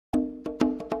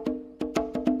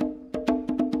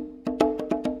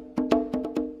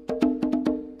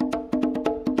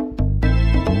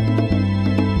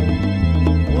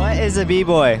is a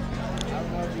b-boy?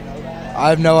 I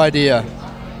have no idea.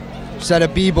 You said a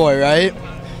b-boy, right?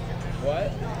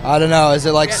 What? I don't know. Is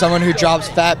it like someone who drops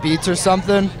fat beats or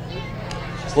something?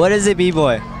 What is a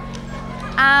b-boy?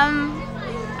 I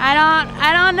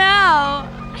don't know.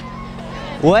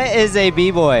 What is a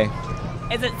b-boy?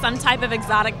 Is it some type of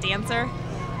exotic dancer?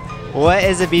 What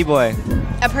is a b-boy?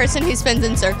 A person who spins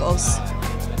in circles.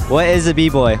 What is a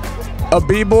b-boy? A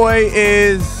b-boy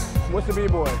is... What's a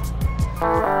b-boy?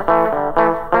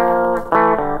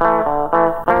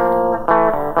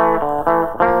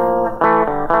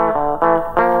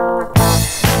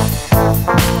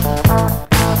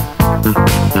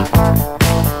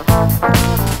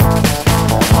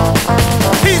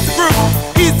 He's the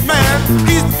groove, he's the man,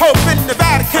 he's the Pope in the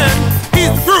Vatican. He's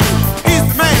the groove, he's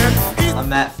the man. I'm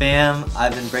Matt Pham.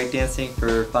 I've been breakdancing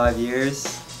for 5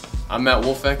 years. I'm Matt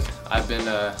Wolfeck. I've been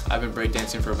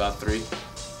breakdancing for about 3.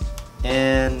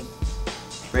 And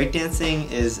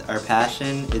breakdancing is our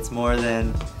passion. It's more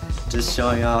than just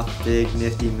showing off big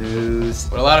nifty moves.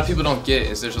 What a lot of people don't get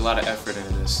is there's a lot of effort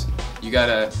into this. You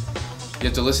have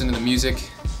to listen to the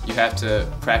music. You have to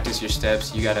practice your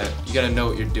steps. You gotta know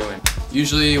what you're doing.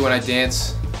 Usually when I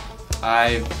dance,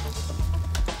 I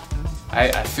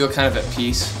feel kind of at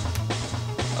peace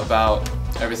about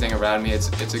everything around me.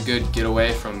 It's a good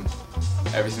getaway from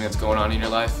everything that's going on in your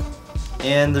life.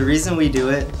 And the reason we do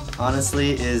it,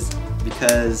 honestly, is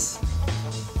because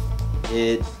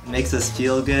it makes us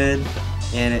feel good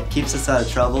and it keeps us out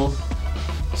of trouble.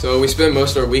 So we spend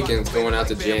most of our weekends going out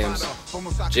to jams.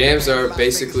 Jams are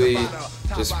basically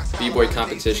just b-boy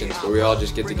competitions where we all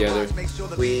just get together.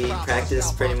 We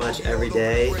practice pretty much every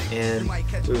day and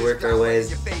we work our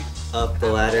ways up the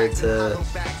ladder to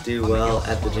do well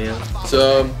at the gym.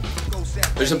 So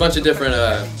there's a bunch of different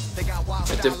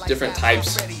different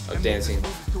types of dancing.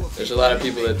 There's a lot of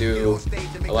people that do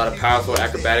a lot of powerful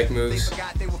acrobatic moves,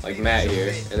 like Matt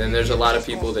here, and then there's a lot of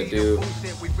people that do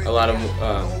a lot of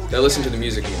that listen to the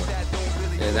music more,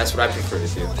 and that's what I prefer to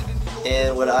do.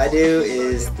 And what I do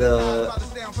is the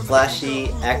flashy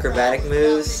acrobatic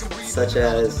moves, such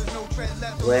as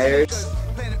flares,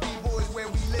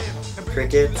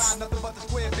 crickets,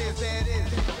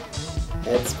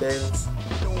 head spins,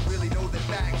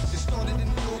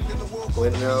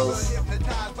 windmills,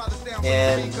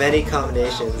 and many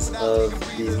combinations of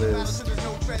these moves.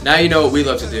 Now you know what we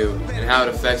love to do and how it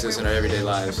affects us in our everyday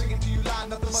lives.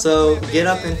 So get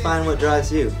up and find what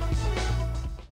drives you.